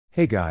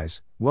Hey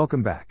guys,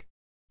 welcome back.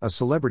 A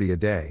celebrity a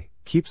day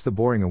keeps the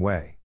boring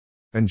away.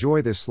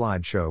 Enjoy this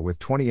slideshow with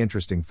 20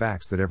 interesting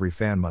facts that every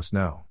fan must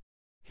know.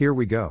 Here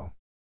we go.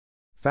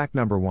 Fact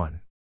number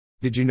 1.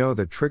 Did you know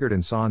that Triggered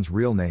Insan's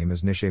real name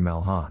is Nischay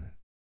Malhan?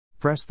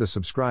 Press the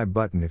subscribe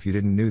button if you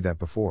didn't know that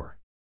before.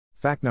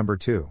 Fact number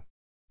 2.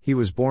 He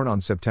was born on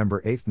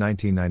September 8,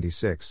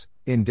 1996,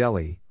 in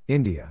Delhi,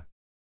 India.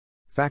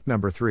 Fact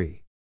number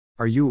 3.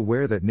 Are you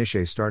aware that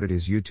Nischay started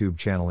his YouTube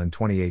channel in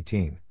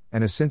 2018,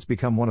 and has since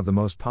become one of the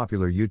most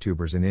popular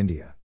YouTubers in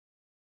India?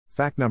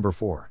 Fact number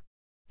 4.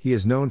 He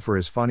is known for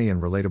his funny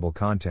and relatable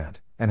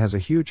content, and has a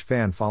huge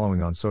fan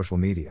following on social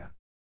media.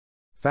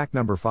 Fact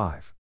number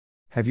 5.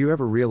 Have you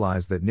ever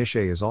realized that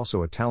Nischay is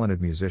also a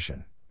talented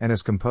musician, and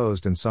has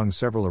composed and sung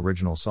several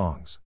original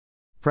songs?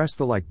 Press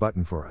the like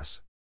button for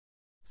us.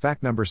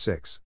 Fact number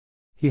 6.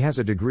 He has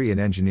a degree in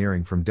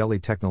engineering from Delhi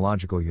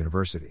Technological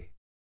University.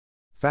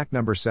 Fact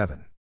number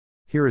 7.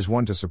 Here is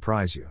one to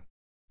surprise you.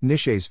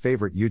 Nischay's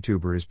favorite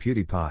YouTuber is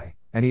PewDiePie,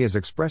 and he has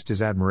expressed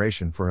his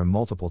admiration for him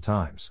multiple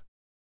times.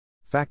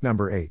 Fact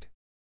number 8.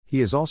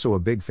 He is also a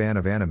big fan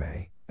of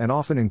anime, and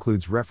often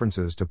includes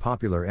references to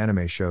popular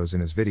anime shows in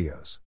his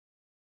videos.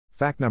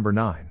 Fact number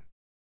 9.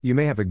 You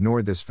may have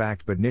ignored this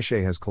fact, but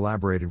Nischay has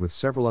collaborated with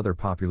several other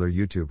popular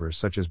YouTubers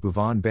such as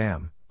Bhuvan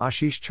Bam,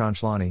 Ashish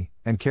Chanchlani,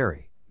 and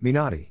Carrie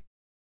Minati.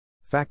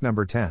 Fact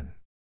number 10.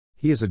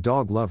 He is a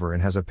dog lover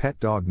and has a pet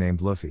dog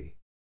named Luffy.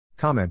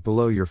 Comment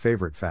below your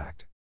favorite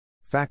fact.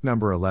 Fact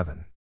number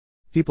 11.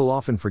 People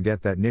often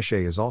forget that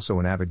Nischay is also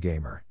an avid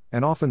gamer,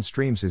 and often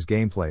streams his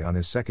gameplay on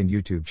his second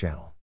YouTube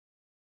channel.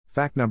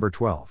 Fact number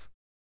 12.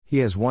 He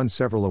has won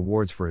several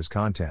awards for his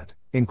content,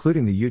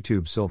 including the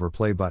YouTube Silver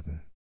Play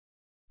button.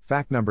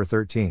 Fact number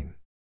 13.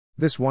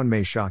 This one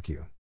may shock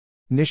you.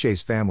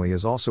 Nischay's family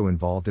is also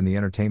involved in the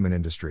entertainment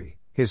industry.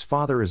 His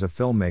father is a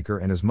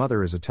filmmaker and his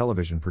mother is a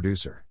television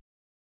producer.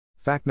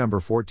 Fact number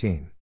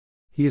 14.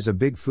 He is a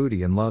big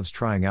foodie and loves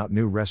trying out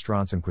new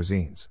restaurants and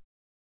cuisines.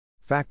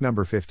 Fact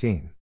number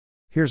 15.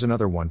 Here's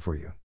another one for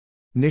you.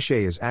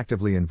 Nischay is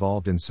actively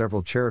involved in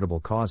several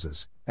charitable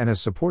causes, and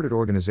has supported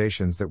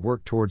organizations that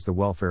work towards the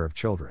welfare of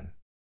children.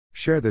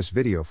 Share this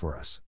video for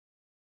us.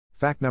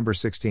 Fact number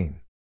 16.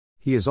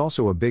 He is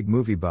also a big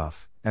movie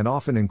buff, and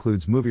often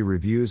includes movie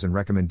reviews and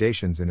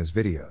recommendations in his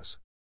videos.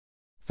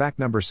 Fact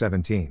number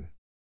 17.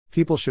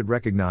 People should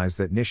recognize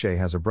that Nischay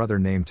has a brother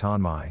named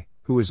Tanmay,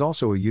 who is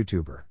also a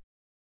YouTuber.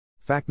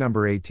 Fact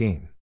number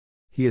 18.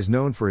 He is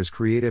known for his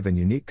creative and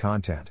unique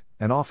content,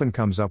 and often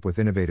comes up with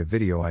innovative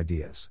video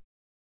ideas.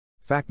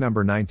 Fact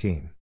number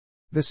 19.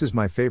 This is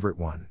my favorite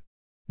one.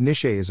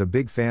 Nischay is a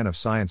big fan of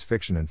science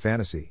fiction and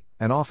fantasy,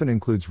 and often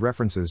includes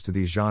references to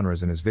these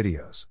genres in his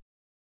videos.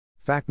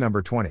 Fact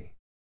number 20.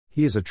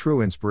 He is a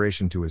true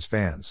inspiration to his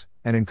fans,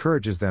 and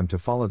encourages them to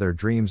follow their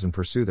dreams and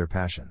pursue their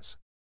passions.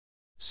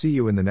 See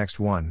you in the next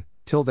one.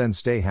 Till then,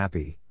 stay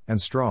happy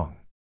and strong.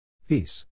 Peace.